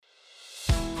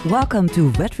Welcome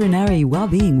to Veterinary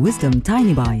Wellbeing Wisdom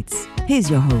Tiny Bites. Here's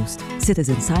your host,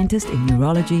 citizen scientist in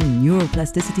neurology,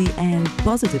 neuroplasticity, and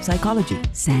positive psychology,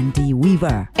 Sandy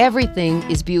Weaver. Everything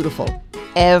is beautiful.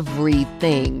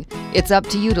 Everything. It's up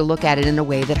to you to look at it in a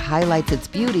way that highlights its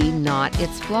beauty, not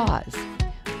its flaws.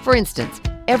 For instance,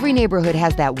 every neighborhood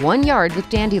has that one yard with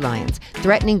dandelions,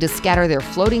 threatening to scatter their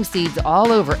floating seeds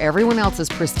all over everyone else's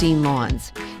pristine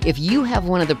lawns. If you have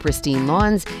one of the pristine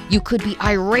lawns, you could be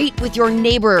irate with your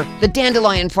neighbor, the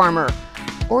dandelion farmer.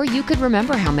 Or you could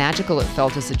remember how magical it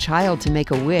felt as a child to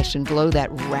make a wish and blow that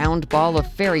round ball of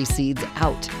fairy seeds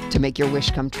out to make your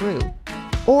wish come true.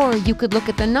 Or you could look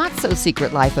at the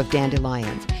not-so-secret life of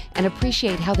dandelions and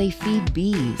appreciate how they feed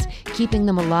bees, keeping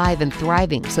them alive and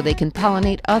thriving so they can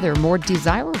pollinate other, more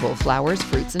desirable flowers,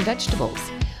 fruits, and vegetables.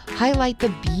 Highlight the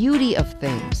beauty of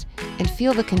things and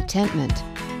feel the contentment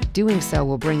doing so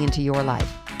will bring into your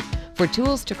life. For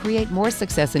tools to create more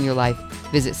success in your life,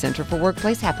 visit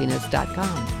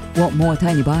centerforworkplacehappiness.com. Want more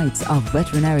tiny bites of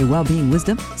veterinary well-being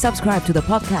wisdom? Subscribe to the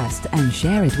podcast and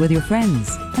share it with your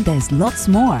friends. And there's lots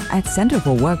more at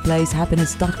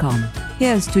centerforworkplacehappiness.com.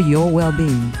 Here's to your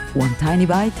well-being, one tiny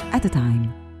bite at a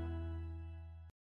time.